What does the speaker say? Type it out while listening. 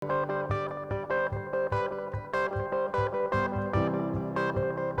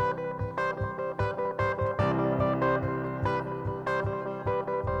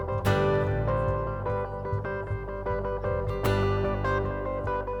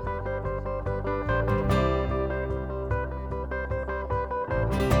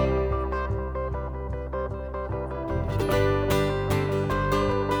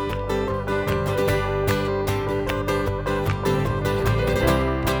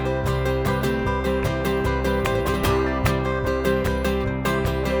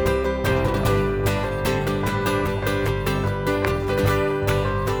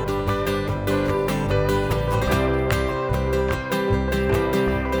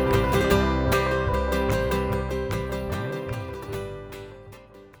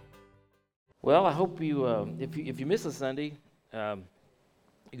Well, I hope if you miss a Sunday, you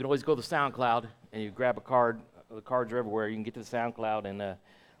can always go to SoundCloud and you grab a card. The cards are everywhere. You can get to the SoundCloud and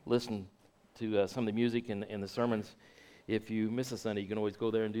listen to some of the music and the sermons. If you miss a Sunday, you can always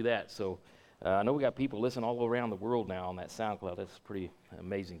go there and do that. So I know we got people listening all around the world now on that SoundCloud. That's a pretty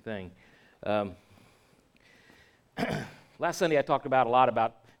amazing thing. Last Sunday I talked a lot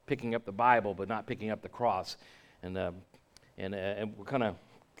about picking up the Bible, but not picking up the cross, and we're kind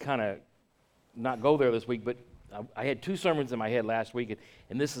of not go there this week. But I had two sermons in my head last week,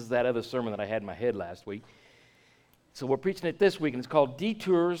 and this is that other sermon that I had in my head last week. So we're preaching it this week, and it's called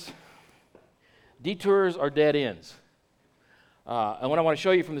Detours. Detours are dead ends. And what I want to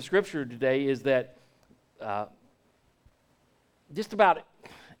show you from the Scripture today is that just about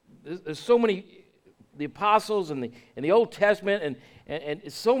there's so many. The apostles and the Old Testament and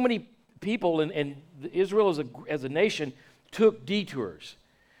so many people and Israel as a nation took detours.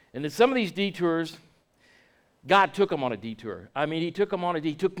 And in some of these detours, God took them on a detour. I mean, He took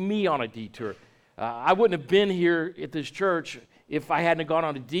me on a detour. I wouldn't have been here at this church if I hadn't gone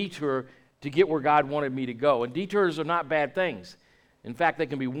on a detour to get where God wanted me to go. And detours are not bad things. In fact, they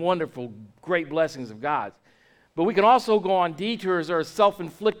can be wonderful, great blessings of God. But we can also go on detours or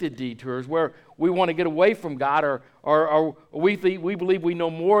self-inflicted detours where we want to get away from God or we believe we know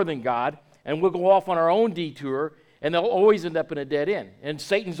more than God, and we'll go off on our own detour, and they'll always end up in a dead end. And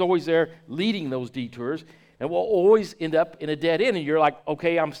Satan's always there leading those detours, and we'll always end up in a dead end, and you're like,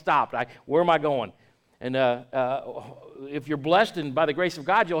 okay, I'm stopped. Where am I going? And if you're blessed and by the grace of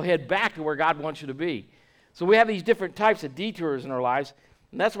God, you'll head back to where God wants you to be. So we have these different types of detours in our lives,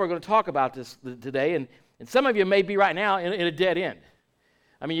 and that's what we're going to talk about today. And some of you may be right now in a dead end.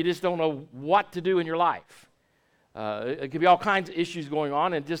 I mean, you just don't know what to do in your life. It could be all kinds of issues going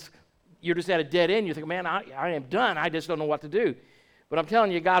on, and you're just at a dead end. You think, man, I am done. I just don't know what to do. But I'm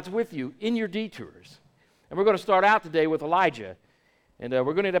telling you, God's with you in your detours. And we're going to start out today with Elijah. And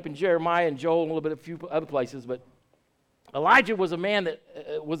we're going to end up in Jeremiah and Joel and a few other places. But Elijah was a man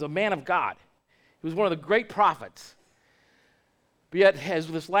of God. He was one of the great prophets. But yet, as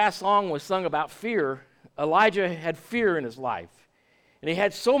this last song was sung about fear, Elijah had fear in his life. And he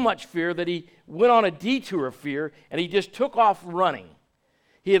had so much fear that he went on a detour of fear, and he just took off running.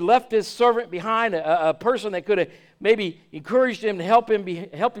 He had left his servant behind, a person that could have maybe encouraged him to help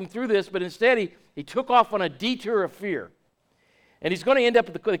him through this, but instead he took off on a detour of fear. And he's going to end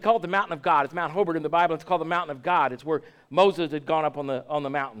up they call it the mountain of God. It's Mount Hobart in the Bible. It's called the mountain of God. It's where Moses had gone up on the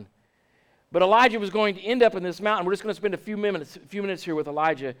mountain. But Elijah was going to end up in this mountain. We're just going to spend a few minutes here with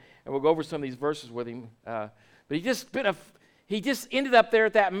Elijah, and we'll go over some of these verses with him. But he just ended up there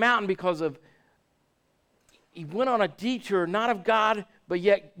at that mountain because he went on a detour, not of God, but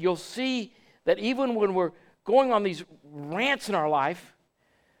yet you'll see that even when we're going on these rants in our life,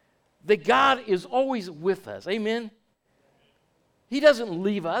 that God is always with us. Amen? He doesn't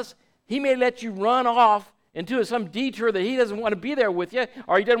leave us. He may let you run off into some detour that He doesn't want to be there with you,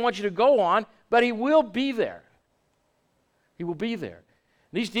 or He doesn't want you to go on, but He will be there. He will be there.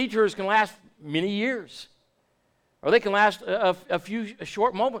 These detours can last many years, or they can last a few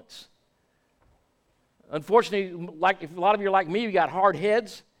short moments. Unfortunately, if a lot of you are like me, you got hard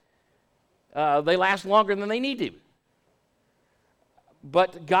heads, they last longer than they need to.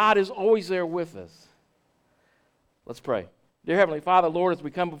 But God is always there with us. Let's pray. Dear Heavenly Father, Lord, as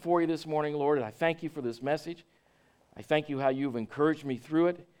we come before You this morning, Lord, I thank You for this message. I thank You how You've encouraged me through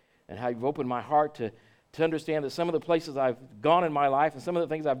it and how You've opened my heart to understand that some of the places I've gone in my life and some of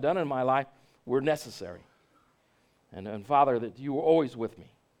the things I've done in my life were necessary. And Father, that You were always with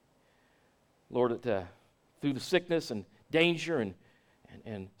me. Lord, that through the sickness and danger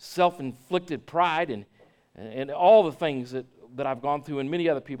and self-inflicted pride and all the things that I've gone through and many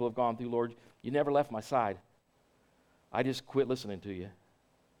other people have gone through, Lord, You never left my side. I just quit listening to You.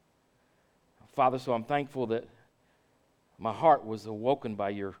 Father, so I'm thankful that my heart was awoken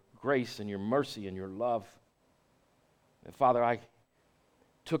by Your grace and Your mercy and Your love. And Father, I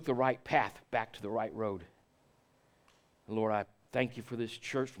took the right path back to the right road. And Lord, I thank You for this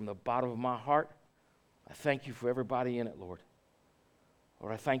church from the bottom of my heart. I thank You for everybody in it, Lord.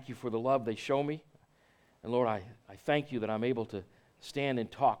 Lord, I thank You for the love they show me. And Lord, I thank You that I'm able to stand and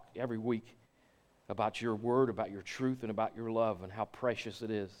talk every week about Your word, about Your truth, and about Your love and how precious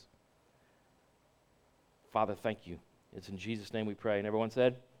it is. Father, thank You. It's in Jesus' name we pray. And everyone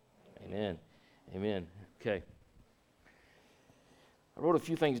said, Amen. Amen. Okay. I wrote a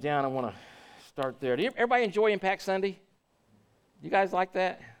few things down. I want to start there. Did everybody enjoy Impact Sunday? You guys like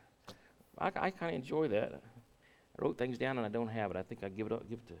that? I kind of enjoy that. I wrote things down and I don't have it. I think I'd give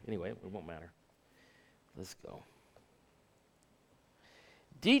it to, anyway, it won't matter. Let's go.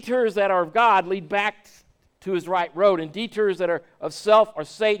 Detours that are of God lead back to his right road, and detours that are of self or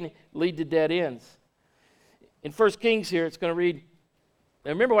Satan lead to dead ends. In 1 Kings here, it's going to read,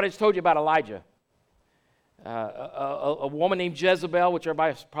 now remember what I just told you about Elijah. A woman named Jezebel, which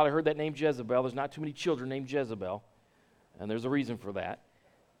everybody's probably heard that name Jezebel. There's not too many children named Jezebel, and there's a reason for that.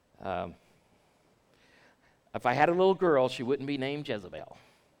 If I had a little girl, she wouldn't be named Jezebel.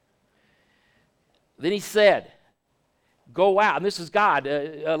 Then he said, go out. And this is God.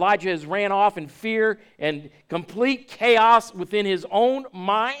 Elijah has ran off in fear and complete chaos within his own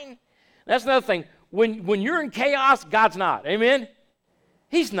mind. That's another thing. When you're in chaos, God's not. Amen?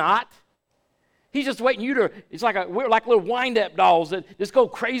 He's not. He's just waiting you to, it's like we're like little wind-up dolls that just go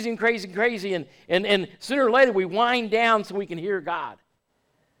crazy and crazy and crazy, and sooner or later we wind down so we can hear God.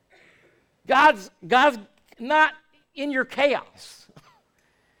 God's not in your chaos.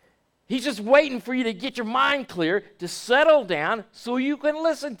 He's just waiting for you to get your mind clear, to settle down so you can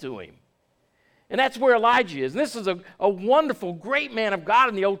listen to him. And that's where Elijah is. And this is a wonderful, great man of God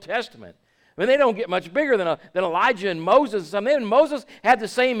in the Old Testament. I mean, they don't get much bigger than Elijah and Moses. I mean, Moses had the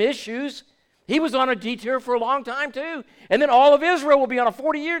same issues. He was on a detour for a long time too. And then all of Israel will be on a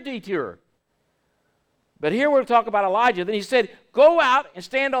 40-year detour. But here we'll talk about Elijah. Then he said, go out and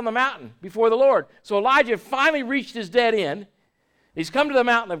stand on the mountain before the Lord. So Elijah finally reached his dead end. He's come to the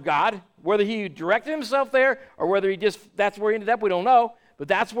mountain of God. Whether he directed himself there or whether that's where he ended up, we don't know. But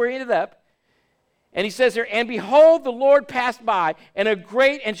that's where he ended up. And he says here, and behold, the Lord passed by, and a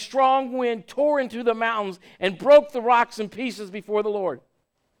great and strong wind tore into the mountains and broke the rocks in pieces before the Lord.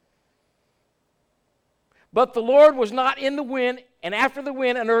 But the Lord was not in the wind, and after the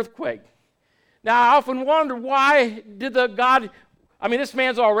wind, an earthquake. Now, I often wonder, why did this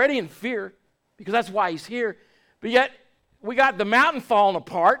man's already in fear, because that's why he's here. But yet, we got the mountain falling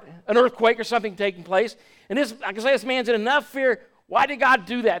apart, an earthquake or something taking place, and I can say this man's in enough fear. Why did God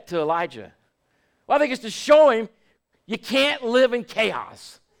do that to Elijah? Well, I think it's to show him you can't live in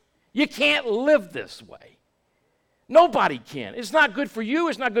chaos. You can't live this way. Nobody can. It's not good for you.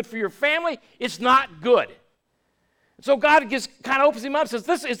 It's not good for your family. It's not good. So God just kind of opens him up and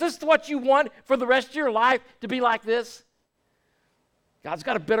says, is this what you want for the rest of your life, to be like this? God's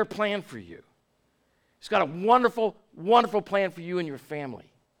got a better plan for you. He's got a wonderful, wonderful plan for you and your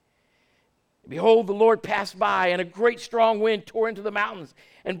family. Behold, the Lord passed by, and a great strong wind tore into the mountains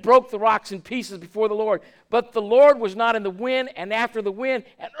and broke the rocks in pieces before the Lord. But the Lord was not in the wind, and after the wind,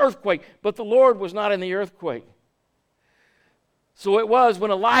 an earthquake. But the Lord was not in the earthquake. So it was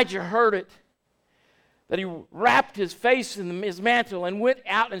when Elijah heard it, that he wrapped his face in his mantle and went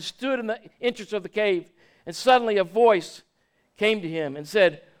out and stood in the entrance of the cave. And suddenly a voice came to him and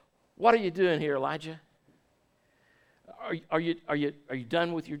said, what are you doing here, Elijah? Are you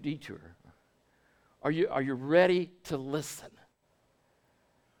done with your detour? Are you ready to listen?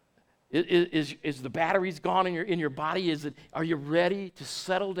 Is the batteries gone in your body? Are you ready to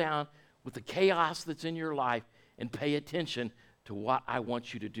settle down with the chaos that's in your life and pay attention to what I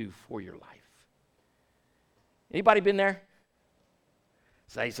want you to do for your life? Anybody been there?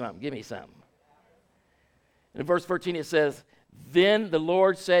 Say something. Give me something. In verse 13 it says, then the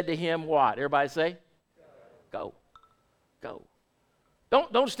Lord said to him, what? Everybody say? Go. Go.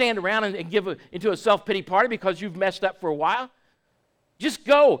 Don't stand around and give into a self-pity party because you've messed up for a while. Just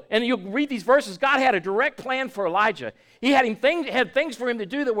go. And you'll read these verses. God had a direct plan for Elijah. He had things for him to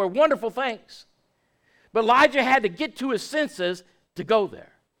do that were wonderful things. But Elijah had to get to his senses to go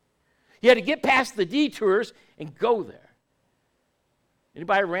there. He had to get past the detours and go there.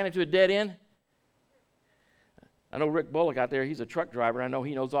 Anybody ran into a dead end? I know Rick Bullock out there, he's a truck driver. I know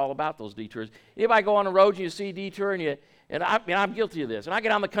he knows all about those detours. Anybody go on the road and you see a detour and I'm guilty of this. And I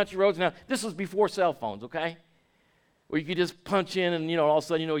get on the country roads now. This was before cell phones, okay? Where you could just punch in and, all of a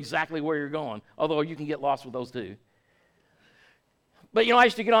sudden you know exactly where you're going. Although you can get lost with those too. But, I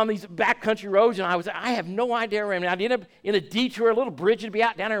used to get on these backcountry roads, and I have no idea where I'm at. I'd end up in a detour, a little bridge would be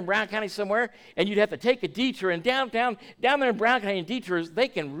out down there in Brown County somewhere, and you'd have to take a detour. And down there in Brown County, detours, they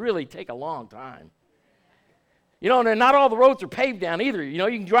can really take a long time. And not all the roads are paved down either. You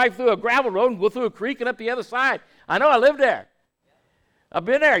can drive through a gravel road and go through a creek and up the other side. I know, I lived there. I've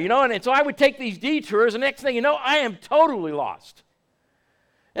been there, and so I would take these detours, and next thing you know, I am totally lost.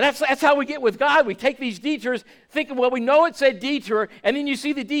 And that's how we get with God. We take these detours thinking, well, we know it said detour, and then you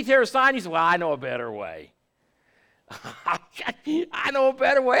see the detour sign, and you say, well, I know a better way. I know a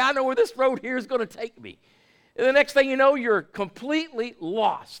better way. I know where this road here is going to take me. And the next thing you know, you're completely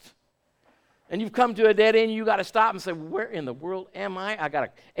lost. And you've come to a dead end, and you got to stop and say, where in the world am I? I got an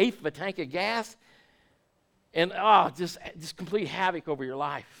eighth of a tank of gas. And, just complete havoc over your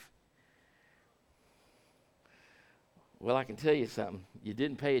life. Well, I can tell you something. You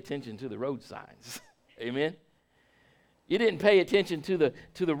didn't pay attention to the road signs. Amen? You didn't pay attention to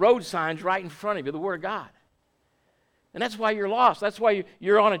the road signs right in front of you, the Word of God. And that's why you're lost. That's why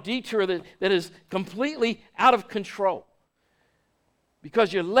you're on a detour that is completely out of control.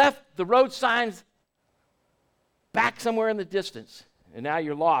 Because you left the road signs back somewhere in the distance, and now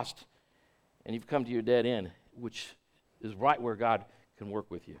you're lost, and you've come to your dead end, which is right where God can work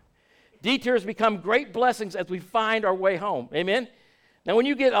with you. Detours become great blessings as we find our way home. Amen? Now, when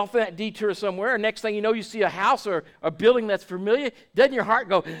you get off that detour somewhere, next thing you know, you see a house or a building that's familiar, doesn't your heart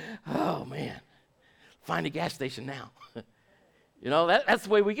go, oh, man, find a gas station now? You know, that's the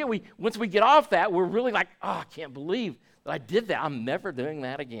way we get. Once we get off that, we're really like, oh, I can't believe that I did that. I'm never doing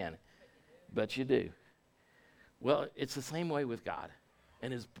that again. But you do. Well, it's the same way with God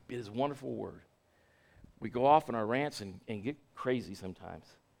and His wonderful Word. We go off on our rants and get crazy sometimes.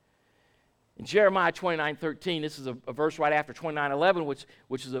 In Jeremiah 29:13, this is a verse right after 29:11,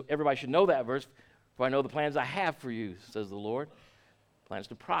 which is everybody should know that verse. For I know the plans I have for you, says the Lord, plans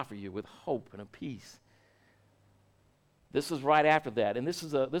to prosper you with hope and a peace. This is right after that, and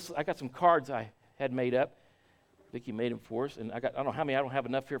I got some cards I had made up. Vicki made them for us, and I don't know how many. I don't have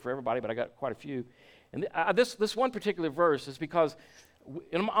enough here for everybody, but I got quite a few. And this one particular verse is because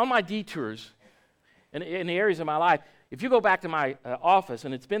on my detours, in the areas of my life, if you go back to my office,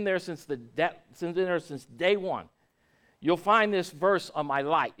 and it's been there since day one, you'll find this verse on my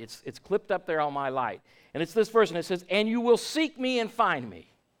light. It's clipped up there on my light. And it's this verse, and it says, and you will seek me and find me.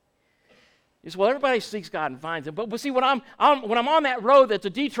 You say, well, everybody seeks God and finds Him. But see, when I'm on that road that's a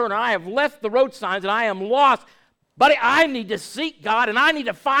detour, and I have left the road signs, and I am lost, buddy, I need to seek God, and I need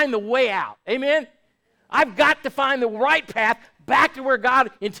to find the way out. Amen? I've got to find the right path back to where God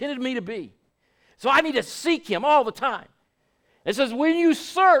intended me to be. So I need to seek Him all the time. It says, when you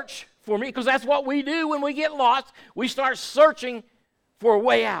search for me, because that's what we do when we get lost, we start searching for a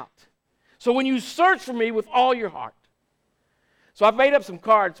way out. So when you search for me with all your heart. So I've made up some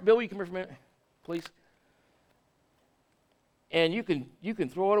cards. Bill, will you come here for a minute, please? And you can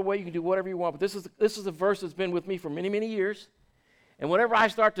throw it away. You can do whatever you want. But this is a verse that's been with me for many, many years. And whenever I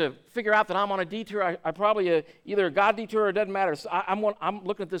start to figure out that I'm on a detour, I probably either a God detour or it doesn't matter. So I'm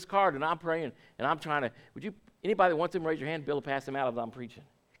looking at this card and I'm praying and I'm trying to. Anybody that wants them, raise your hand. Bill will pass them out as I'm preaching.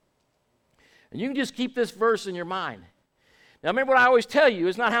 And you can just keep this verse in your mind. Now remember what I always tell you: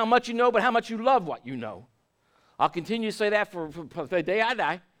 it's not how much you know, but how much you love what you know. I'll continue to say that for the day I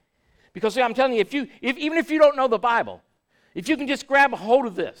die, because see, I'm telling you, even if you don't know the Bible, if you can just grab a hold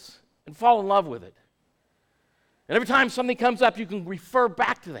of this and fall in love with it. And every time something comes up, you can refer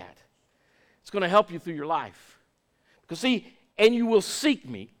back to that. It's going to help you through your life. Because see, and you will seek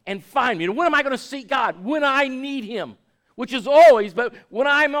me and find me. And when am I going to seek God? When I need Him, which is always. But when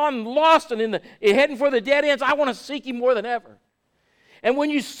I'm lost and heading for the dead ends, I want to seek Him more than ever. And when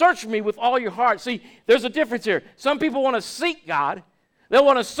you search for me with all your heart, see, there's a difference here. Some people want to seek God. They'll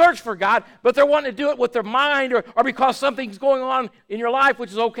want to search for God, but they're wanting to do it with their mind or because something's going on in your life,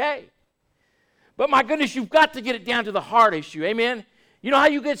 which is okay. But my goodness, you've got to get it down to the heart issue. Amen? You know how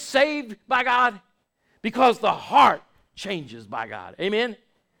you get saved by God? Because the heart changes by God. Amen?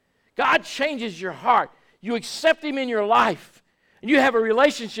 God changes your heart. You accept Him in your life, and you have a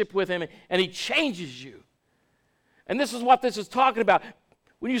relationship with Him, and He changes you. And this is what this is talking about.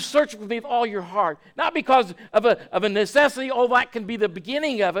 When you search for me with all your heart, not because of a necessity, that can be the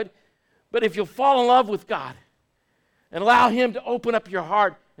beginning of it, but if you'll fall in love with God and allow Him to open up your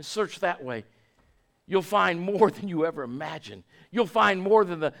heart and search that way, you'll find more than you ever imagined. You'll find more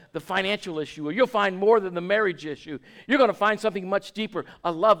than the financial issue, or you'll find more than the marriage issue. You're going to find something much deeper,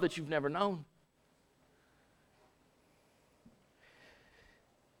 a love that you've never known.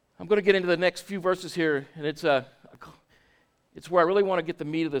 I'm going to get into the next few verses here, and it's where I really want to get the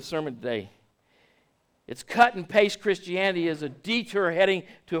meat of the sermon today. It's cut and paste Christianity as a detour heading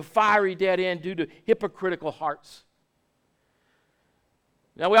to a fiery dead end due to hypocritical hearts.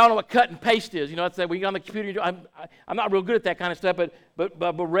 Now, we all know what cut and paste is. You know, it's that when you get on the computer, I'm not real good at that kind of stuff,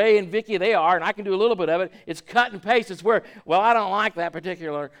 but Ray and Vicki, they are, and I can do a little bit of it. It's cut and paste. It's where, well, I don't like that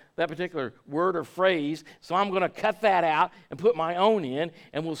particular word or phrase, so I'm going to cut that out and put my own in,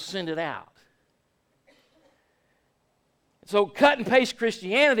 and we'll send it out. So cut and paste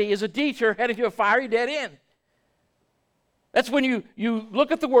Christianity is a detour heading to a fiery dead end. That's when you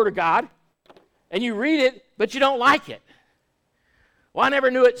look at the Word of God, and you read it, but you don't like it. Well, I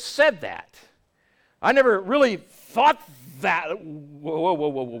never knew it said that. I never really thought that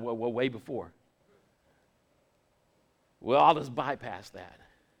way before. Well, I'll just bypass that.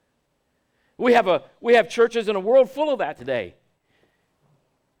 We have churches in a world full of that today.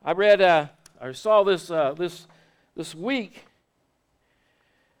 I saw this This week,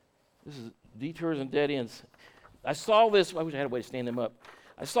 this is Detours and Dead Ends. I saw this, I wish I had a way to stand them up.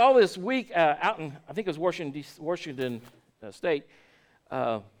 I saw this week out in, I think it was Washington State.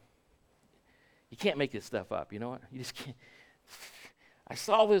 You can't make this stuff up, you know what? You just can't. I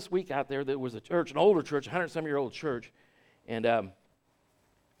saw this week out there was a church, an older church, 100-some-year-old church, and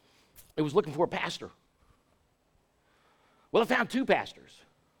it was looking for a pastor. Well, it found 2 pastors.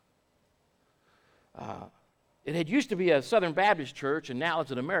 It had used to be a Southern Baptist church, and now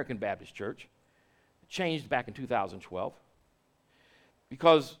it's an American Baptist church. It changed back in 2012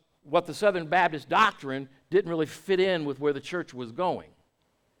 because what the Southern Baptist doctrine didn't really fit in with where the church was going.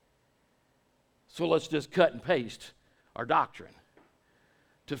 So let's just cut and paste our doctrine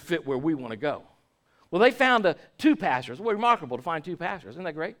to fit where we want to go. Well, they found 2 pastors. Well, remarkable to find 2 pastors. Isn't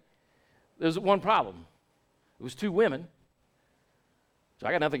that great? There's one problem. It was 2 women. So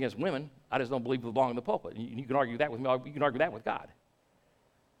I got nothing against women. I just don't believe they belong in the pulpit. You can argue that with me. You can argue that with God.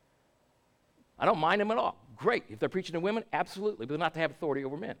 I don't mind them at all. Great. If they're preaching to women, absolutely. But they're not to have authority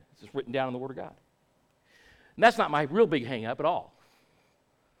over men. It's just written down in the Word of God. And that's not my real big hang-up at all.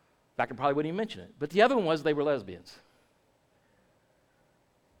 In fact, I probably wouldn't even mention it. But the other one was they were lesbians.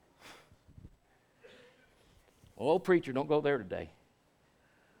 Oh, preacher, don't go there today.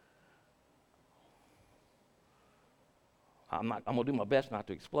 I'm going to do my best not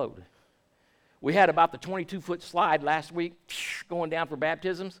to explode. We had about the 22-foot slide last week going down for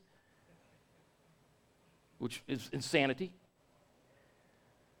baptisms, which is insanity.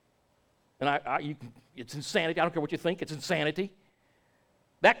 And it's insanity. I don't care what you think. It's insanity.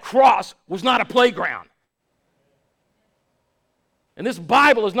 That cross was not a playground. And this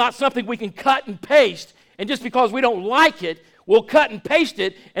Bible is not something we can cut and paste, and just because we don't like it, we'll cut and paste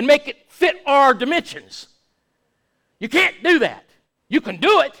it and make it fit our dimensions. You can't do that. You can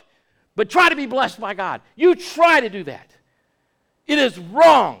do it, but try to be blessed by God. You try to do that. It is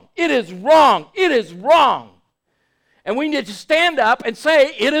wrong. It is wrong. It is wrong. And we need to stand up and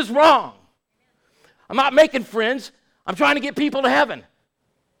say, it is wrong. I'm not making friends. I'm trying to get people to heaven.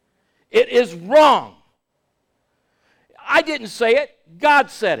 It is wrong. I didn't say it. God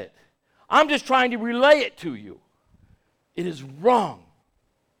said it. I'm just trying to relay it to you. It is wrong.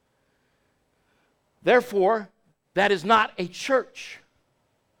 Therefore, that is not a church.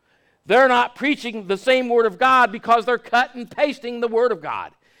 They're not preaching the same Word of God because they're cut and pasting the Word of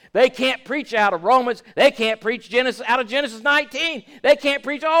God. They can't preach out of Romans. They can't preach out of Genesis 19. They can't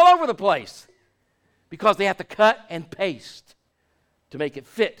preach all over the place because they have to cut and paste to make it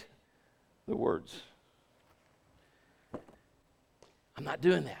fit the words. I'm not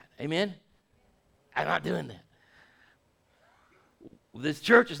doing that. Amen? I'm not doing that. This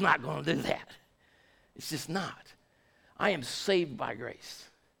church is not going to do that. It's just not. I am saved by grace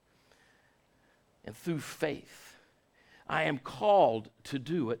and through faith. I am called to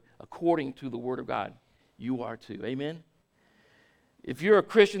do it according to the Word of God. You are too. Amen? If you're a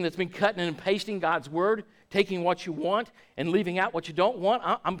Christian that's been cutting and pasting God's Word, taking what you want and leaving out what you don't want,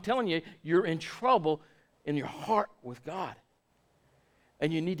 I'm telling you, you're in trouble in your heart with God.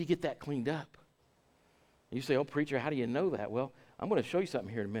 And you need to get that cleaned up. And you say, oh, preacher, how do you know that? Well, I'm going to show you something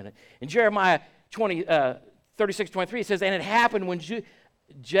here in a minute. In Jeremiah 36:23, it says, and it happened when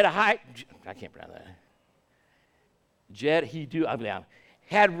Jedediah, I can't pronounce that.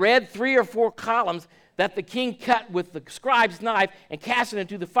 Had read 3 or 4 columns that the king cut with the scribe's knife and cast it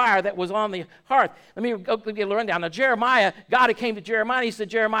into the fire that was on the hearth. Let me get a rundown. Now, Jeremiah, God had came to Jeremiah, and he said,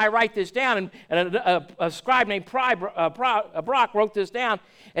 Jeremiah, write this down. And a scribe named Brock wrote this down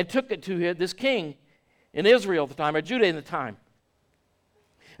and took it to this king in Israel at the time, or Judah at the time.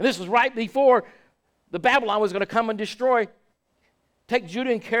 And this was right before the Babylon was going to come and take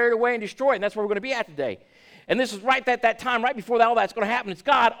Judah and carry it away and destroy it. And that's where we're going to be at today. And this is right at that time, right before all that's going to happen. It's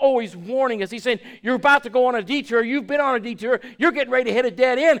God always warning us. He's saying, you're about to go on a detour. You've been on a detour. You're getting ready to hit a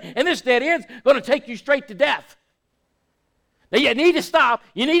dead end. And this dead end's going to take you straight to death. Now, you need to stop.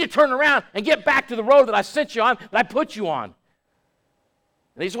 You need to turn around and get back to the road that I sent you on, that I put you on.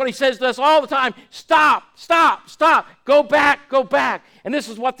 And this is what he says to us all the time. Stop, stop, stop. Go back, go back. And this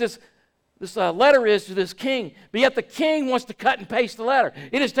is what this letter is to this king. But yet the king wants to cut and paste the letter.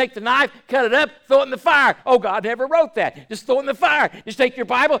 He just take the knife, cut it up, throw it in the fire. Oh, God never wrote that. Just throw it in the fire. Just take your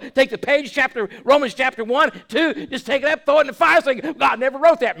Bible, take the page, Romans chapter 1, 2, just take it up, throw it in the fire. Say, God never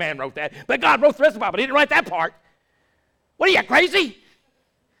wrote that. Man wrote that. But God wrote the rest of the Bible. He didn't write that part. What are you, crazy?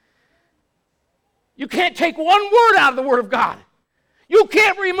 You can't take one word out of the Word of God. You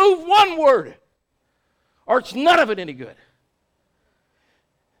can't remove one word, or it's none of it any good.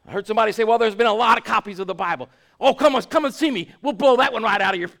 I heard somebody say, well, there's been a lot of copies of the Bible. Oh, come and see me. We'll blow that one right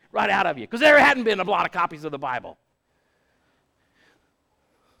out of you, because there hadn't been a lot of copies of the Bible.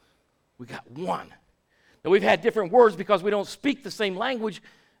 We got one. Now, we've had different words because we don't speak the same language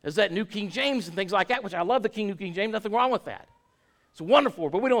as that New King James and things like that, which I love the New King James. Nothing wrong with that. It's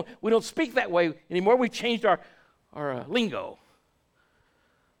wonderful, but we don't speak that way anymore. We've changed our lingo.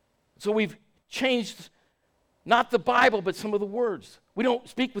 So we've changed not the Bible, but some of the words. We don't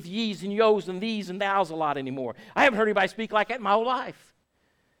speak with ye's and yo's and these and thous a lot anymore. I haven't heard anybody speak like that in my whole life.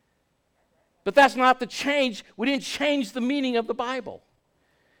 But that's not the change. We didn't change the meaning of the Bible.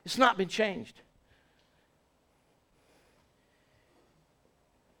 It's not been changed.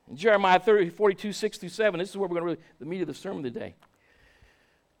 In Jeremiah 42, 6 through 7, this is where we're going to really, the meat of the sermon today.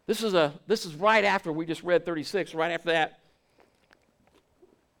 This is right after we just read 36, right after that.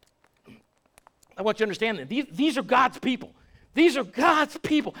 I want you to understand that these are God's people. These are God's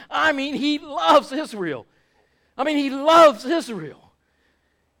people. I mean, he loves Israel. He loves Israel.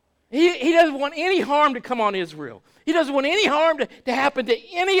 He doesn't want any harm to come on Israel. He doesn't want any harm to happen to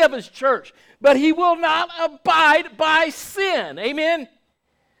any of his church. But he will not abide by sin. Amen?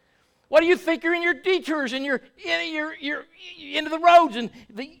 What do you think you're in your detours and you're into the roads? And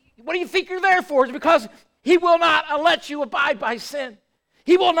what do you think you're there for? It's because he will not let you abide by sin.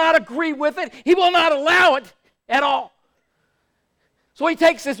 He will not agree with it. He will not allow it at all. So he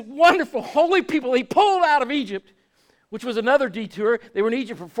takes this wonderful, holy people he pulled out of Egypt, which was another detour. They were in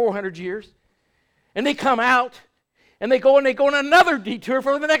Egypt for 400 years. And they come out, and they go on another detour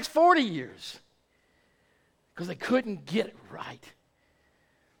for the next 40 years because they couldn't get it right.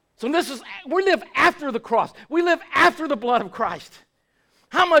 So we live after the cross. We live after the blood of Christ.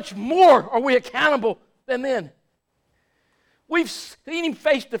 How much more are we accountable than then? We've seen him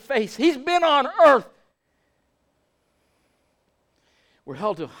face to face. He's been on earth. We're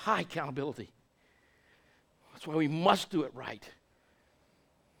held to high accountability. That's why we must do it right.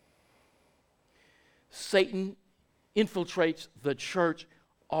 Satan infiltrates the church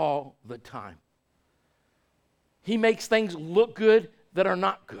all the time. He makes things look good that are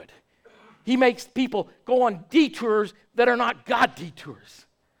not good. He makes people go on detours that are not God detours.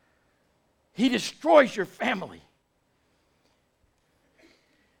 He destroys your family.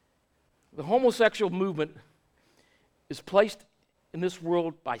 The homosexual movement is placed in this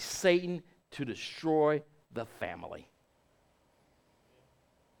world by Satan to destroy the family.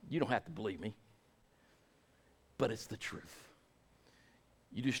 You don't have to believe me, but it's the truth.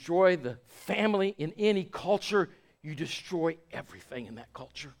 You destroy the family in any culture, you destroy everything in that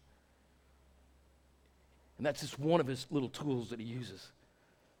culture. And that's just one of his little tools that he uses.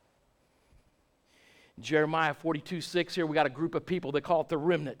 In Jeremiah 42, 6 here, we got a group of people, they call it the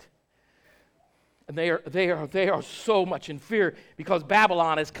remnant. And they are so much in fear because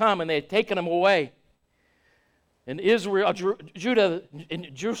Babylon has come and they've taken them away. And Israel, Judah, and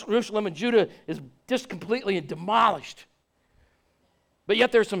Jerusalem and Judah is just completely demolished. But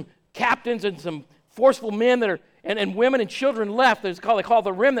yet there's some captains and some forceful men that are, and women and children left. They call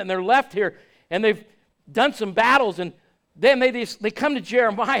the remnant, and they're left here. And they've done some battles, and then they come to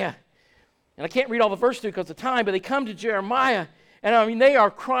Jeremiah. And I can't read all the verses because of time, but they come to Jeremiah, and they are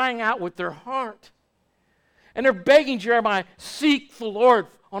crying out with their heart. And they're begging Jeremiah, seek the Lord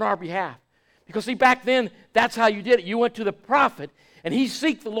on our behalf. Because see, back then, that's how you did it. You went to the prophet, and he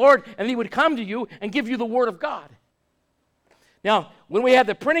seeked the Lord, and he would come to you and give you the word of God. Now, when we had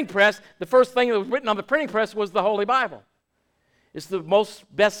the printing press, the first thing that was written on the printing press was the Holy Bible. It's the most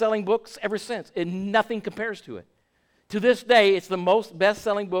best-selling books ever since, and nothing compares to it. To this day, it's the most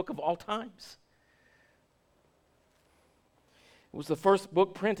best-selling book of all times. It was the first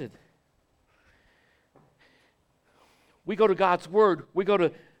book printed. We go to God's Word. We go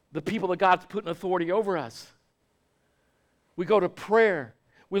to the people that God's put in authority over us. We go to prayer.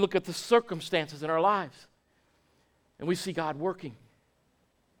 We look at the circumstances in our lives. And we see God working.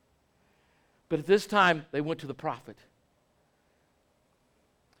 But at this time, they went to the prophet.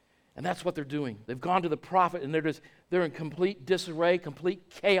 And that's what they're doing. They've gone to the prophet, and they're in complete disarray, complete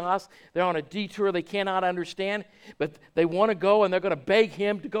chaos. They're on a detour they cannot understand, but they want to go, and they're going to beg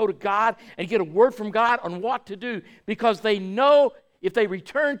him to go to God and get a word from God on what to do, because they know if they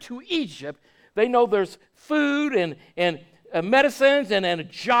return to Egypt, they know there's food and medicines and a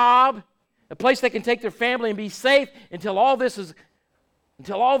job, a place they can take their family and be safe until all this is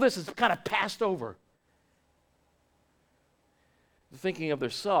kind of passed over. They're thinking of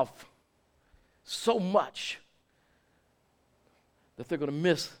themselves so much that they're going to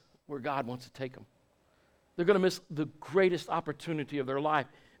miss where God wants to take them. They're going to miss the greatest opportunity of their life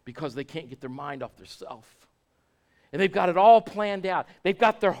because they can't get their mind off themselves. And they've got it all planned out. They've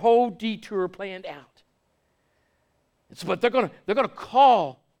got their whole detour planned out. But they're going to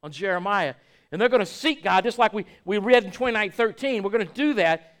call on Jeremiah, and they're going to seek God, just like we read in 29:13. We're going to do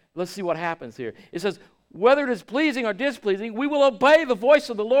that let's see what happens here. It says, whether it is pleasing or displeasing, we will obey the voice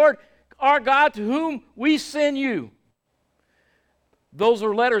of the Lord our God to whom we send you. Those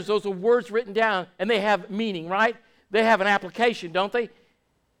are letters, those are words written down, and they have meaning, right? They have an application, don't they?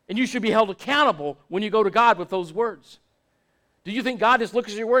 And you should be held accountable when you go to God with those words. Do you think God just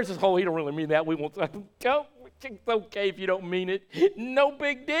looks at your words and says, oh, he don't really mean that. We won't. Go. It's okay if you don't mean it. No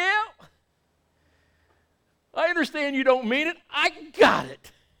big deal. I understand you don't mean it. I got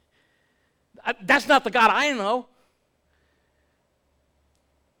it. That's not the God I know.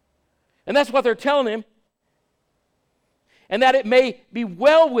 And that's what they're telling him. And that it may be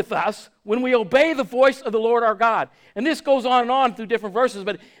well with us when we obey the voice of the Lord our God. And this goes on and on through different verses,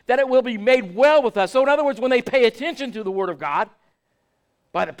 but that it will be made well with us. So in other words, when they pay attention to the Word of God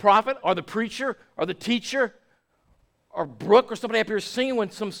by the prophet or the preacher or the teacher or Brooke or somebody up here singing when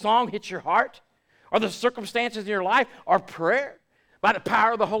some song hits your heart, or the circumstances in your life, or prayer by the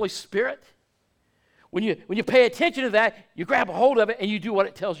power of the Holy Spirit, when you pay attention to that, you grab a hold of it and you do what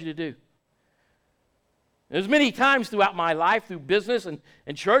it tells you to do. There's many times throughout my life, through business and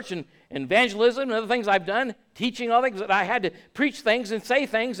church and evangelism and other things I've done, teaching other things, that I had to preach things and say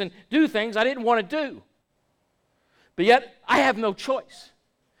things and do things I didn't want to do. But yet, I have no choice.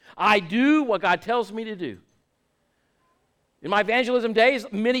 I do what God tells me to do. In my evangelism days,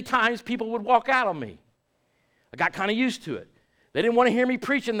 many times people would walk out on me. I got kind of used to it. They didn't want to hear me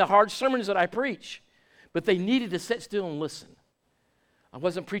preaching the hard sermons that I preach, but they needed to sit still and listen. I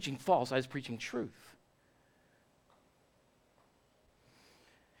wasn't preaching false, I was preaching truth.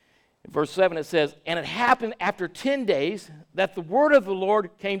 In verse 7 it says, and it happened after 10 days that the word of the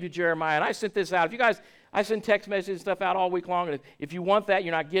Lord came to Jeremiah. And I sent this out. If you guys, I send text messages and stuff out all week long, and if you want that,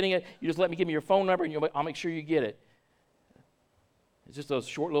 you're not getting it, you just give me your phone number and I'll make sure you get it. It's just a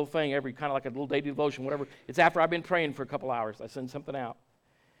short little thing, every kind of like a little daily devotion, whatever. It's after I've been praying for a couple hours. I send something out.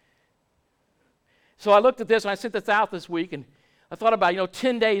 So I looked at this and I sent this out this week, and I thought about,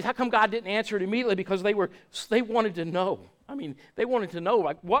 10 days. How come God didn't answer it immediately? Because they wanted to know. I mean, they wanted to know,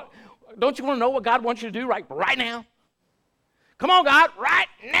 like, what? Don't you want to know what God wants you to do right now? Come on, God, right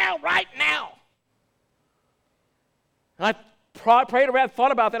now. And I prayed around,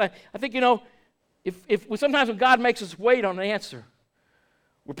 thought about that. I think, if sometimes when God makes us wait on an answer,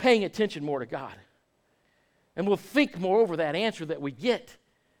 we're paying attention more to God. And we'll think more over that answer that we get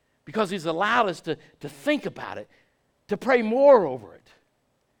because he's allowed us to think about it, to pray more over it,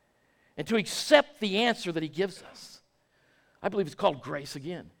 and to accept the answer that he gives us. I believe it's called grace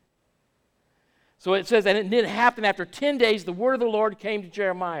again. So it says, and it didn't happen after 10 days, the word of the Lord came to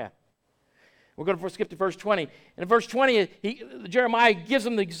Jeremiah. We're going to skip to verse 20. And in verse 20, Jeremiah gives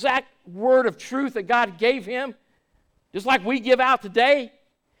him the exact word of truth that God gave him, just like we give out today.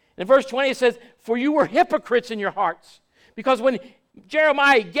 In verse 20 it says, for you were hypocrites in your hearts. Because when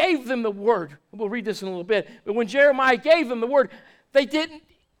Jeremiah gave them the word, we'll read this in a little bit, but when Jeremiah gave them the word, they didn't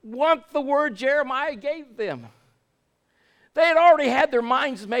want the word Jeremiah gave them. They had already had their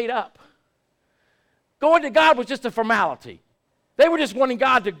minds made up. Going to God was just a formality. They were just wanting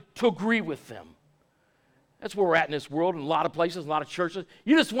God to agree with them. That's where we're at in this world, in a lot of places, a lot of churches.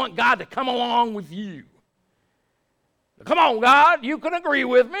 You just want God to come along with you. Come on, God, you can agree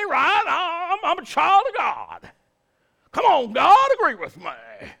with me, right? I'm a child of God. Come on, God, agree with me.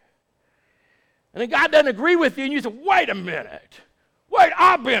 And then God doesn't agree with you, and you say, wait a minute. Wait,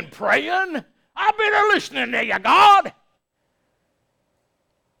 I've been praying. I've been listening to you, God.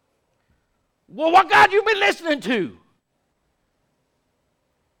 Well, what God you been listening to?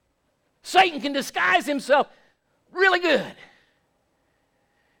 Satan can disguise himself really good.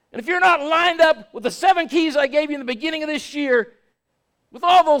 And if you're not lined up with the 7 keys I gave you in the beginning of this year, with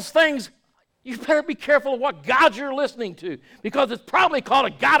all those things, you better be careful of what God you're listening to, because it's probably called a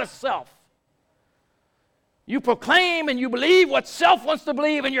God of self. You proclaim and you believe what self wants to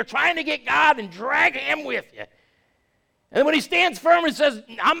believe, and you're trying to get God and drag him with you. And when he stands firm and says,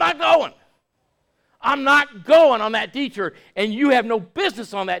 I'm not going on that detour, and you have no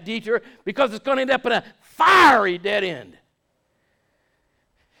business on that detour because it's going to end up in a fiery dead end.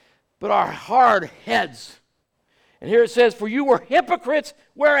 But our hard heads, and here it says, for you were hypocrites,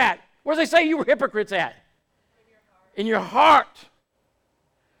 where at? Where does they say you were hypocrites at? In your heart.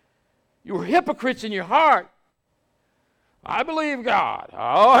 You were hypocrites in your heart. I believe God.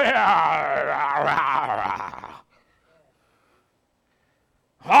 Oh, yeah.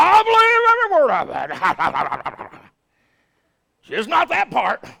 I believe every word of it. Just not that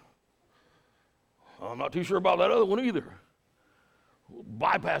part. I'm not too sure about that other one either. We'll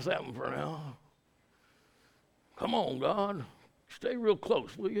bypass that one for now. Come on, God. Stay real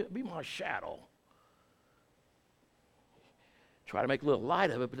close, will you? Be my shadow. try to make a little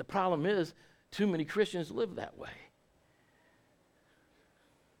light of it, but the problem is too many Christians live that way.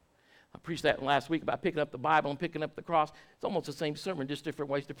 I preached that last week about picking up the Bible and picking up the cross. It's almost the same sermon, just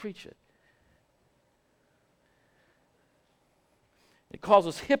different ways to preach it. It calls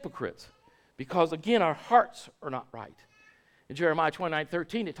us hypocrites because, again, our hearts are not right. In Jeremiah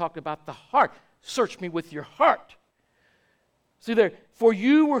 29:13, it talked about the heart. Search me with your heart. See there, for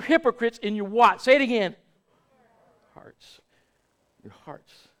you were hypocrites in your what? Say it again. Hearts. Your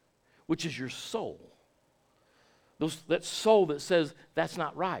hearts, which is your soul. That soul that says, that's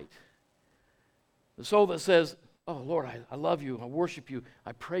not right. The soul that says, oh, Lord, I love you, I worship you,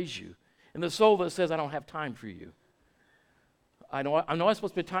 I praise you. And the soul that says, I don't have time for you. I know I'm supposed to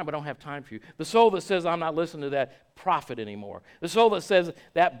spend time, but I don't have time for you. The soul that says, I'm not listening to that prophet anymore. The soul that says,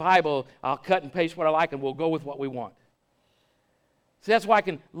 that Bible, I'll cut and paste what I like and we'll go with what we want. See, that's why I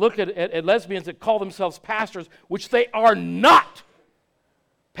can look at lesbians that call themselves pastors, which they are not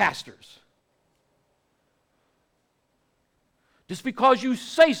pastors. Just because you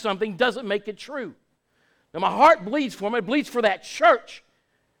say something doesn't make it true. Now, my heart bleeds for them. It bleeds for that church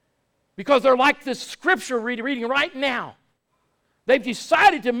because they're like this scripture reading right now. They've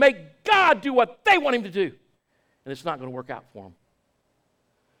decided to make God do what they want him to do, and it's not going to work out for them.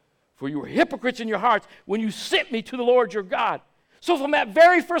 For you were hypocrites in your hearts when you sent me to the Lord your God. So from that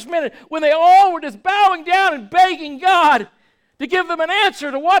very first minute, when they all were just bowing down and begging God to give them an answer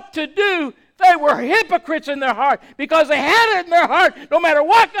to what to do, they were hypocrites in their heart because they had it in their heart, no matter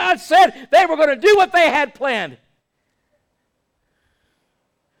what God said, they were going to do what they had planned.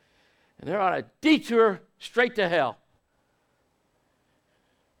 And they're on a detour straight to hell.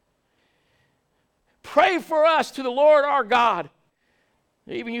 Pray for us to the Lord our God.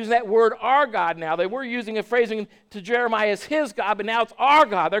 They're even using that word, our God, now. They were using a phrasing to Jeremiah as his God, but now it's our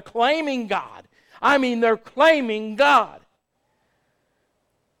God. They're claiming God. They're claiming God.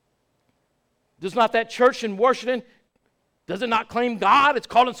 Does not that church in Washington, does it not claim God? It's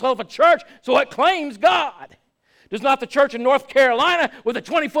called itself a church, so it claims God. Does not the church in North Carolina with a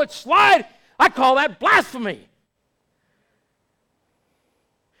 20-foot slide, I call that blasphemy.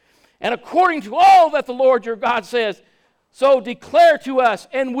 And according to all that the Lord your God says, so declare to us,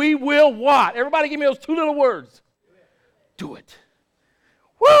 and we will what? Everybody give me those two little words. Do it.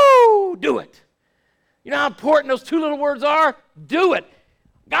 Woo! Do it. You know how important those two little words are? Do it.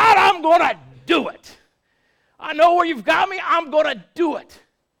 God, I'm going to do it. I know where you've got me. I'm going to do it.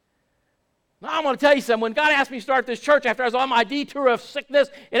 Now, I'm going to tell you something. When God asked me to start this church after I was on my detour of sickness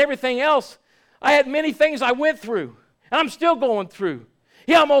and everything else, I had many things I went through, and I'm still going through.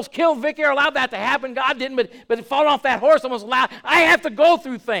 He almost killed Vicky, or allowed that to happen. God didn't, but falling off that horse almost allowed. I have to go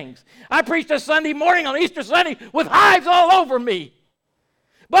through things. I preached a Sunday morning on Easter Sunday with hives all over me.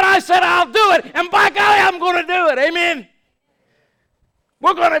 But I said, I'll do it, and by golly, I'm going to do it. Amen?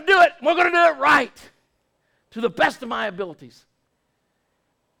 We're going to do it. We're going to do it right to the best of my abilities.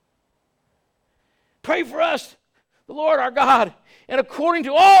 Pray for us, the Lord our God, and according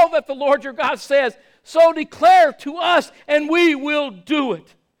to all that the Lord your God says, so declare to us, and we will do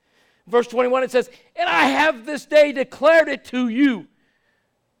it. Verse 21, it says, and I have this day declared it to you.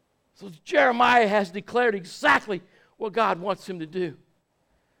 So Jeremiah has declared exactly what God wants him to do.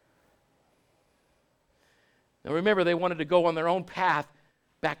 Now remember, they wanted to go on their own path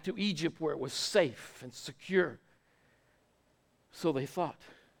back to Egypt where it was safe and secure. So they thought.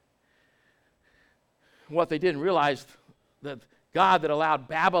 What they didn't realize, that God that allowed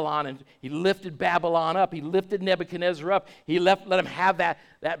Babylon, and he lifted Babylon up, he lifted Nebuchadnezzar up, he let him have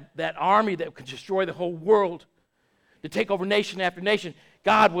that army that could destroy the whole world, to take over nation after nation.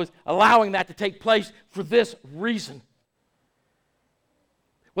 God was allowing that to take place for this reason.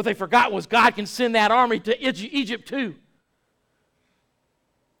 What they forgot was God can send that army to Egypt too.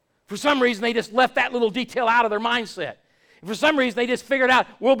 For some reason, they just left that little detail out of their mindset. And for some reason, they just figured out,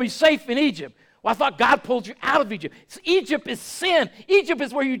 we'll be safe in Egypt. Well, I thought God pulled you out of Egypt. Egypt is sin. Egypt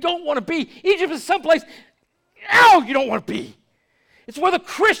is where you don't want to be. Egypt is someplace, you don't want to be. It's where the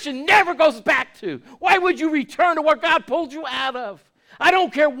Christian never goes back to. Why would you return to where God pulled you out of? I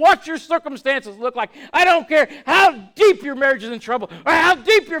don't care what your circumstances look like. I don't care how deep your marriage is in trouble, or how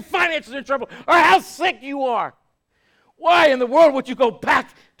deep your finances are in trouble, or how sick you are. Why in the world would you go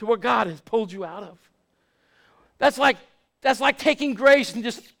back to where God has pulled you out of? That's like taking grace and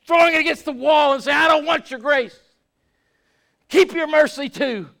just throwing it against the wall and saying, I don't want your grace. Keep your mercy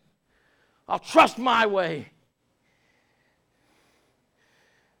too. I'll trust my way.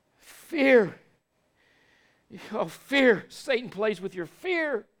 Fear. Oh, fear. Satan plays with your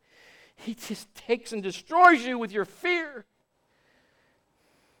fear. He just takes and destroys you with your fear.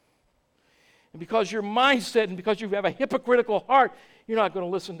 and because your mindset and because you have a hypocritical heart, you're not going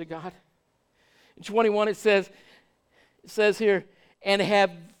to listen to God. In 21 it says here, and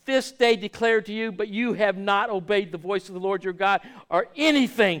have this day declared to you, but you have not obeyed the voice of the Lord your God, or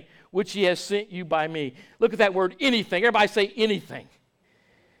anything which he has sent you by me. Look at that word, anything. Everybody say anything.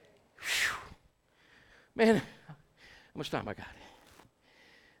 Whew. Man, how much time I got?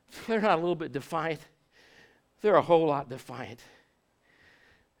 They're not a little bit defiant. They're a whole lot defiant.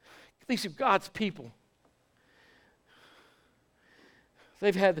 These are God's people.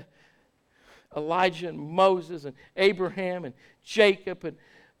 They've had Elijah and Moses and Abraham and Jacob and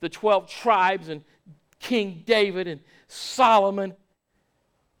the 12 tribes and King David and Solomon.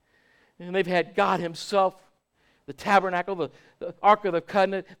 And they've had God himself, the tabernacle, the Ark of the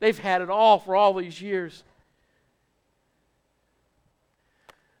Covenant. They've had it all for all these years.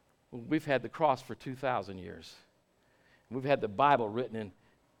 We've had the cross for 2,000 years. We've had the Bible written in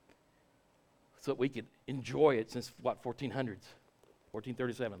so that we could enjoy it since, 1400s?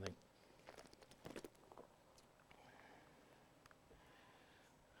 1437, I think.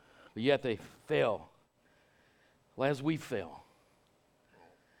 But yet they fail, well, as we fail.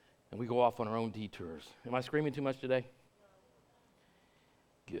 And we go off on our own detours. Am I screaming too much today?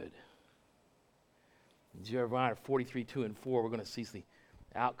 Good. Jeremiah 43, 2 and 4, we're going to see the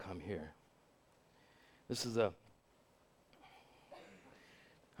outcome here. This is I'm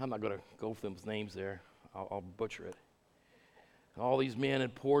not going to go through those names there. I'll butcher it. All these men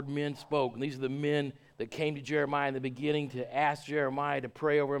and poor men spoke. And these are the men that came to Jeremiah in the beginning to ask Jeremiah to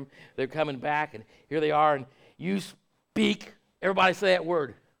pray over them. They're coming back, and here they are. And you speak. Everybody say that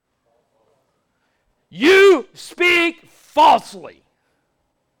word. You speak falsely.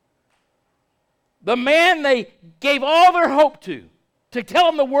 The man they gave all their hope to tell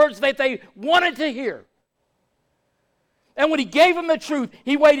them the words that they wanted to hear. And when he gave them the truth,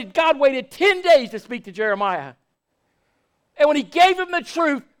 God waited 10 days to speak to Jeremiah. And when he gave them the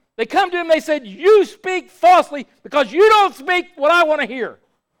truth, they come to him, they said, you speak falsely because you don't speak what I want to hear.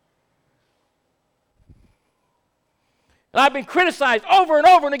 And I've been criticized over and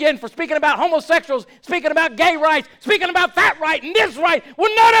over and again for speaking about homosexuals, speaking about gay rights, speaking about that right and this right.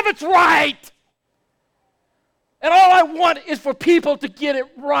 Well, none of it's right. And all I want is for people to get it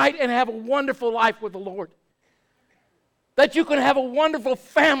right and have a wonderful life with the Lord. That you can have a wonderful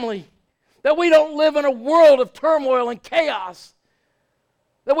family. That we don't live in a world of turmoil and chaos.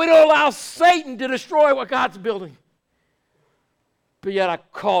 That we don't allow Satan to destroy what God's building. But yet I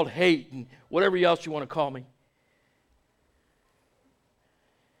called hate and whatever else you want to call me.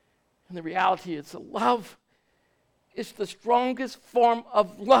 And the reality is love is the strongest form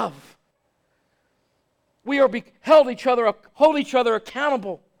of love. We are hold each other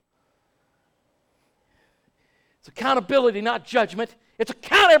accountable. It's accountability, not judgment. It's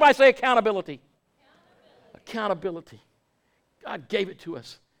everybody say accountability. Accountability. God gave it to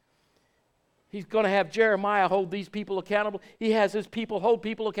us. He's going to have Jeremiah hold these people accountable. He has his people hold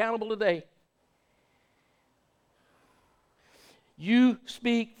people accountable today. You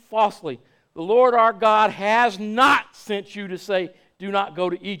speak falsely. The Lord our God has not sent you to say, do not go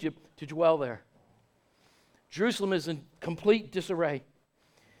to Egypt to dwell there. Jerusalem is in complete disarray.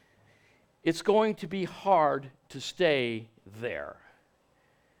 It's going to be hard to stay there.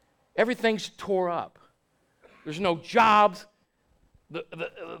 Everything's tore up. There's no jobs.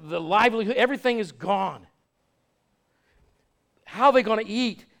 The livelihood, everything is gone. How are they going to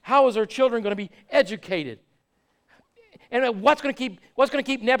eat? How is their children going to be educated? And what's going to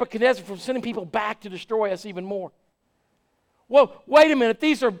keep Nebuchadnezzar from sending people back to destroy us even more? Well, wait a minute.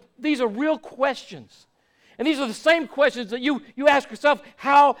 These are real questions. And these are the same questions that you ask yourself,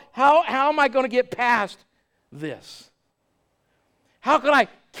 how am I going to get past this? How can I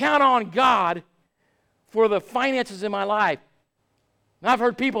count on God for the finances in my life? And I've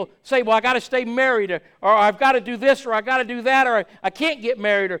heard people say, well, I got to stay married, or I've got to do this, or I got to do that, or I can't get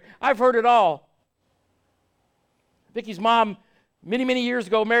married, or I've heard it all. Vicky's mom, many, many years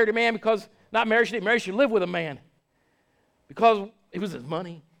ago, married a man because, not married, she didn't marry, she lived with a man because it was his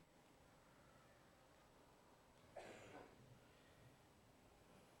money.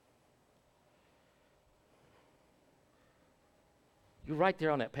 You're right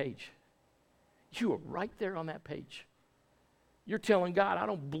there on that page. You are right there on that page. You're telling God, I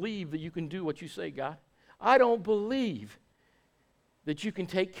don't believe that you can do what you say, God. I don't believe that you can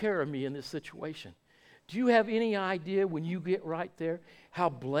take care of me in this situation. Do you have any idea when you get right there how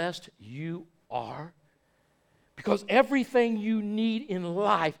blessed you are? Because everything you need in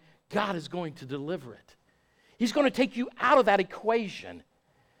life, God is going to deliver it. He's going to take you out of that equation.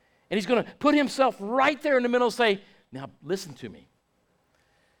 And he's going to put himself right there in the middle and say, now listen to me.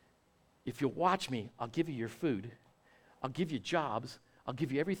 if you'll watch me, I'll give you your food. I'll give you jobs. I'll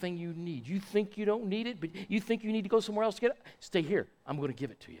give you everything you need. You think you don't need it, but you think you need to go somewhere else to get it? Stay here. I'm going to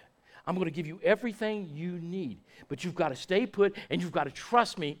give it to you. I'm going to give you everything you need. But you've got to stay put, and you've got to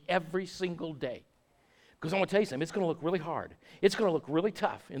trust me every single day. Because I want to tell you something, it's going to look really hard. It's going to look really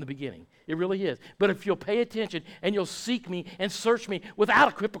tough in the beginning. It really is. But if you'll pay attention and you'll seek me and search me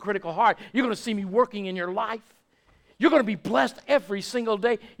without a hypocritical heart, you're going to see me working in your life. You're going to be blessed every single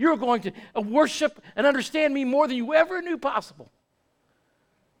day. You're going to worship and understand me more than you ever knew possible.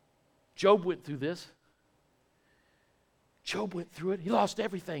 Job went through this. Job went through it. He lost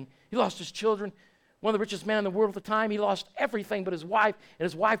everything. He lost his children. One of the richest men in the world at the time, he lost everything but his wife, and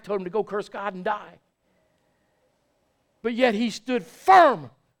his wife told him to go curse God and die. But yet he stood firm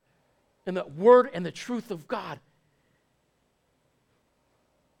in the word and the truth of God.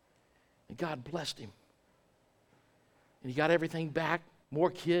 And God blessed him. And he got everything back,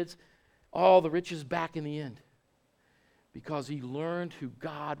 more kids, all the riches back in the end. Because he learned who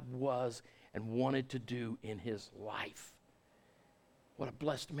God was and wanted to do in his life. What a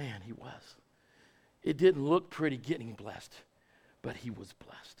blessed man he was. It didn't look pretty getting blessed, but he was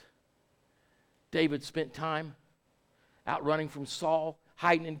blessed. David spent time out running from Saul,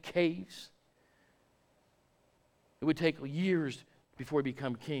 hiding in caves. It would take years before he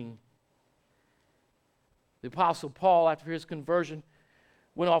became king. The Apostle Paul, after his conversion,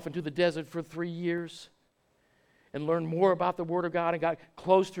 went off into the desert for 3 years and learned more about the Word of God and got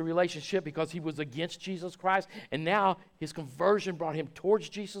close to a relationship because he was against Jesus Christ. And now his conversion brought him towards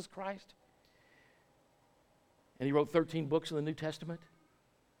Jesus Christ. And he wrote 13 books in the New Testament.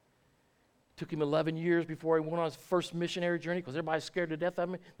 Took him 11 years before he went on his first missionary journey because everybody's scared to death of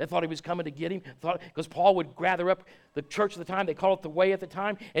him. They thought he was coming to get him. Because Paul would gather up the church at the time. They called it the Way at the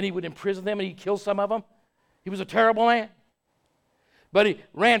time. And he would imprison them and he'd kill some of them. He was a terrible man. But he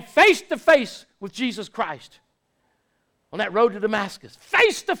ran face to face with Jesus Christ on that road to Damascus.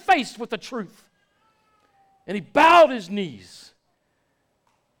 Face to face with the truth. And he bowed his knees.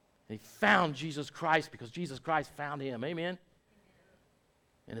 And he found Jesus Christ because Jesus Christ found him. Amen?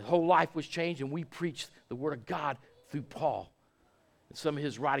 And his whole life was changed, and we preached the Word of God through Paul and some of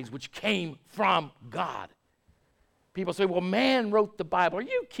his writings, which came from God. People say, well, man wrote the Bible. Are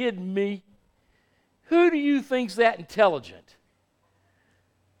you kidding me? Who do you think's that intelligent?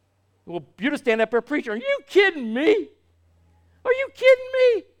 Well, you just stand up there preaching. Are you kidding me? Are you kidding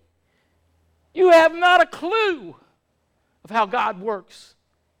me? You have not a clue of how God works.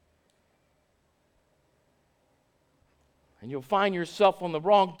 And you'll find yourself on the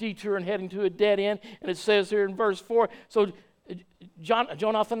wrong detour and heading to a dead end. And it says here in verse 4, so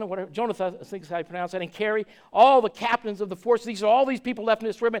Jonathan, I think is how you pronounce that, and Carrie, all the captains of the forces, these are all these people left in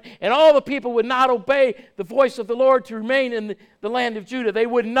this regiment, and all the people would not obey the voice of the Lord to remain in the land of Judah. They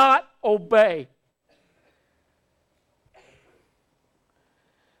would not obey.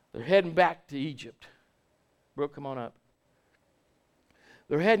 They're heading back to Egypt. Brooke, come on up.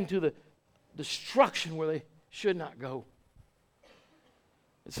 They're heading to the destruction where they should not go.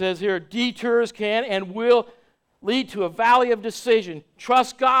 It says here, detours can and will lead to a valley of decision.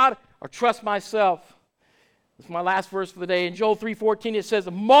 Trust God or trust myself. This is my last verse for the day. In Joel 3:14 it says,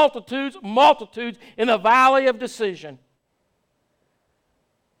 multitudes in the valley of decision.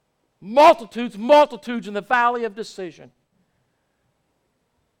 Multitudes in the valley of decision.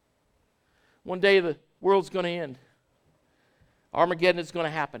 One day the world's going to end. Armageddon is going to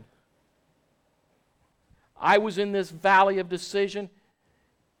happen. I was in this valley of decision.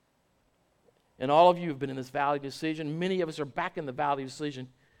 And all of you have been in this valley of decision. Many of us are back in the valley of decision.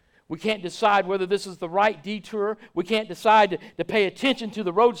 We can't decide whether this is the right detour. We can't decide to pay attention to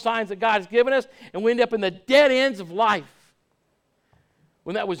the road signs that God has given us. And we end up in the dead ends of life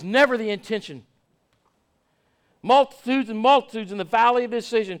when that was never the intention. Multitudes and multitudes in the valley of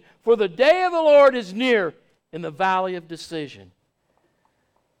decision. For the day of the Lord is near in the valley of decision.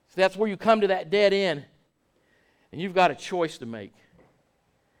 So that's where you come to that dead end. And you've got a choice to make.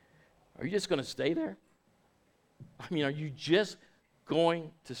 Are you just going to stay there? I mean, are you just going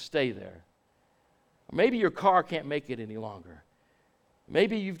to stay there? Or maybe your car can't make it any longer.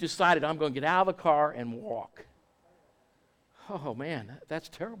 Maybe you've decided, I'm going to get out of the car and walk. Oh, man, that's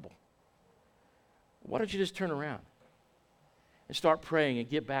terrible. Why don't you just turn around and start praying and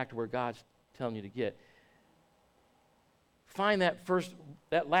get back to where God's telling you to get? Find that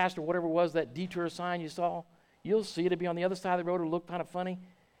last or whatever it was, that detour sign you saw. You'll see it'll be on the other side of the road. It'll look kind of funny.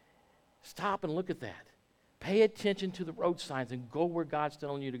 Stop and look at that. Pay attention to the road signs and go where God's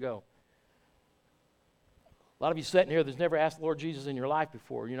telling you to go. A lot of you sitting here that's never asked the Lord Jesus in your life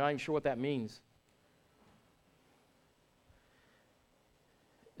before. You're not even sure what that means.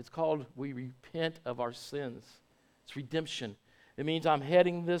 It's called we repent of our sins. It's redemption. It means I'm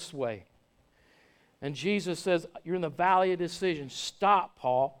heading this way. And Jesus says, you're in the valley of decision. Stop,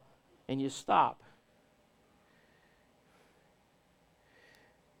 Paul. And you stop.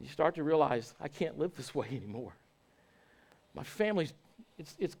 You start to realize, I can't live this way anymore. My family's,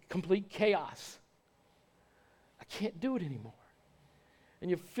 it's complete chaos. I can't do it anymore.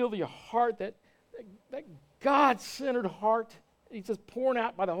 And you feel your heart, that God-centered heart, He's just pouring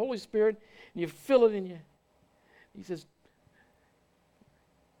out by the Holy Spirit, and you feel it in you. He says,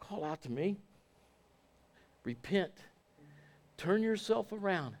 call out to me. Repent. Turn yourself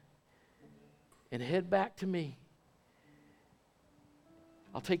around and head back to me.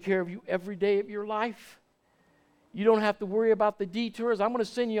 I'll take care of you every day of your life. You don't have to worry about the detours. I'm going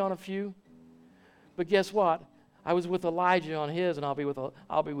to send you on a few. But guess what? I was with Elijah on his, and I'll be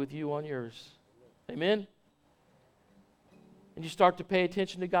with you on yours. Amen? And you start to pay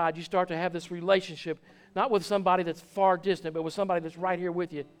attention to God. You start to have this relationship, not with somebody that's far distant, but with somebody that's right here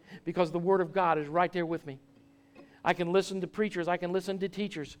with you, because the Word of God is right there with me. I can listen to preachers. I can listen to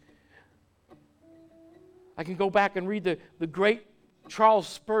teachers. I can go back and read the great Charles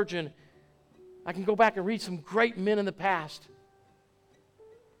Spurgeon. I can go back and read some great men in the past.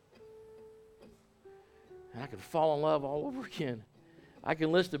 And I can fall in love all over again. I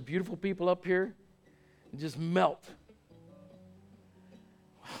can list the beautiful people up here and just melt.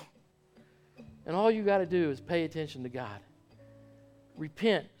 And all you got to do is pay attention to God.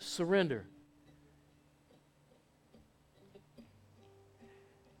 Repent, surrender.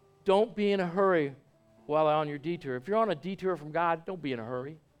 Don't be in a hurry while on your detour. If you're on a detour from God, don't be in a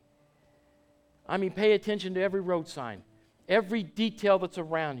hurry. I mean, pay attention to every road sign, every detail that's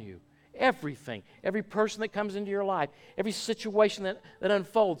around you, everything, every person that comes into your life, every situation that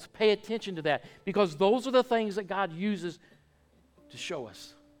unfolds. Pay attention to that, because those are the things that God uses to show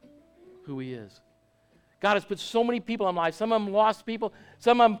us who He is. God has put so many people in my life, some of them lost people,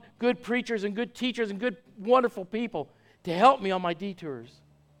 some of them good preachers and good teachers and good, wonderful people to help me on my detours.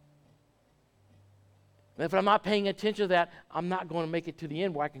 And if I'm not paying attention to that, I'm not going to make it to the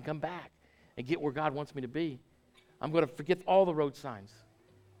end where I can come back and get where God wants me to be. I'm going to forget all the road signs.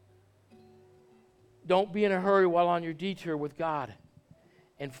 Don't be in a hurry while on your detour with God,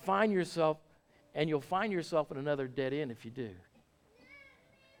 and you'll find yourself in another dead end if you do.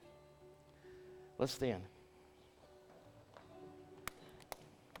 Let's stand.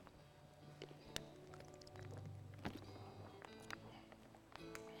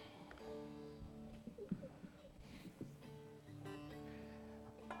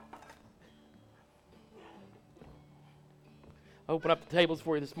 I open up the tables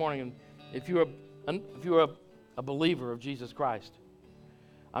for you this morning, and if you're a believer of Jesus Christ,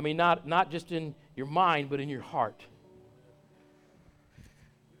 I mean, not just in your mind, but in your heart,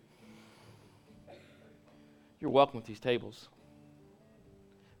 you're welcome at these tables.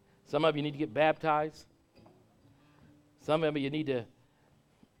 Some of you need to get baptized. Some of you need to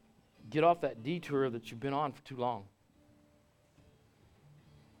get off that detour that you've been on for too long.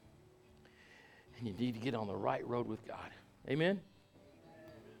 And you need to get on the right road with God. Amen?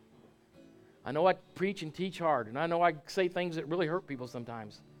 I know I preach and teach hard, and I know I say things that really hurt people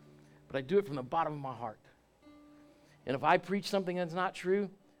sometimes, but I do it from the bottom of my heart. And if I preach something that's not true,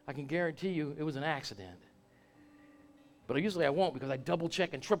 I can guarantee you it was an accident. But usually I won't, because I double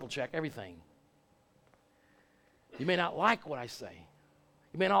check and triple check everything. You may not like what I say.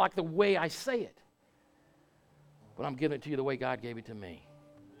 You may not like the way I say it, but I'm giving it to you the way God gave it to me.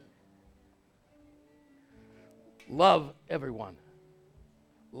 Love everyone.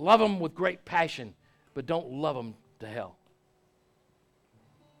 Love them with great passion, but don't love them to hell.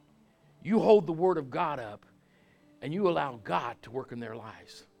 You hold the Word of God up, and you allow God to work in their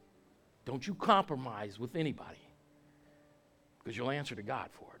lives. Don't you compromise with anybody, because you'll answer to God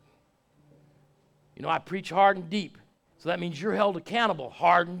for it. You know, I preach hard and deep, so that means you're held accountable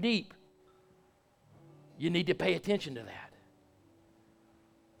hard and deep. You need to pay attention to that.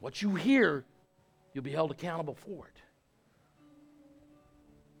 What you hear, you'll be held accountable for it.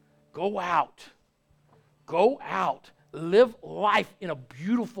 Go out. Go out. Live life in a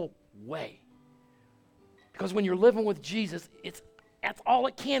beautiful way. Because when you're living with Jesus, that's all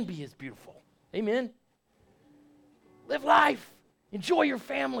it can be, is beautiful. Amen? Live life. Enjoy your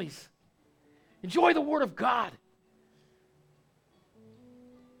families. Enjoy the Word of God.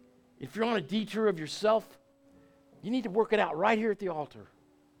 If you're on a detour of yourself, you need to work it out right here at the altar.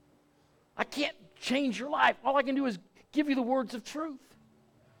 I can't change your life. All I can do is give you the words of truth.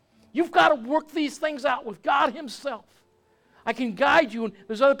 You've got to work these things out with God Himself. I can guide you, and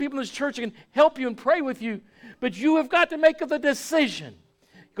there's other people in this church that can help you and pray with you, but you have got to make the decision.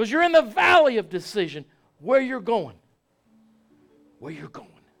 Because you're in the valley of decision where you're going. Where you're going.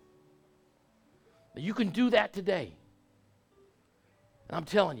 Now, you can do that today. And I'm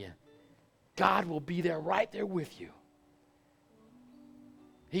telling you, God will be there right there with you.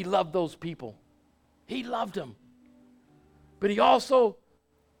 He loved those people. He loved them. But he also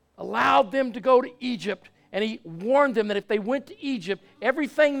allowed them to go to Egypt, and he warned them that if they went to Egypt,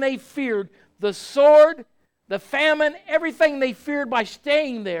 everything they feared, the sword, the famine, everything they feared by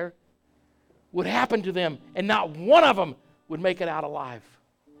staying there would happen to them, and not one of them would make it out alive.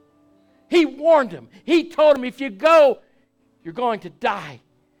 He warned them. He told them, if you go, you're going to die.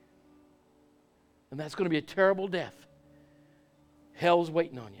 And that's going to be a terrible death. Hell's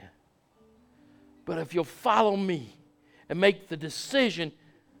waiting on you. But if you'll follow me and make the decision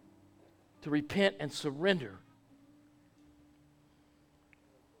to repent and surrender,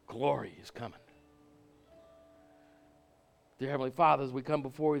 glory is coming. Dear Heavenly Father, as we come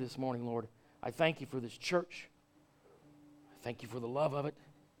before you this morning, Lord, I thank you for this church. I thank you for the love of it.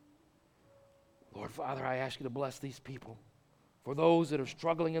 Lord, Father, I ask you to bless these people. For those that are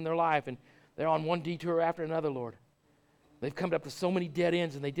struggling in their life and they're on one detour after another, Lord. They've come up to so many dead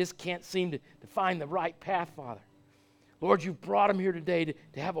ends and they just can't seem to find the right path, Father. Lord, you've brought them here today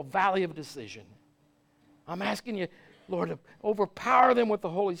to have a valley of decision. I'm asking you, Lord, to overpower them with the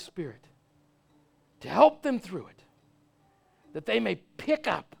Holy Spirit, to help them through it, that they may pick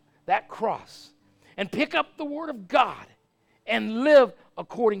up that cross and pick up the Word of God and live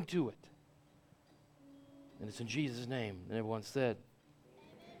according to it. And it's in Jesus' name. And everyone said,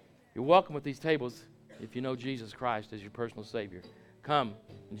 you're welcome at these tables if you know Jesus Christ as your personal Savior. Come,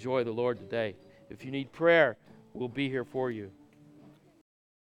 enjoy the Lord today. If you need prayer, we'll be here for you.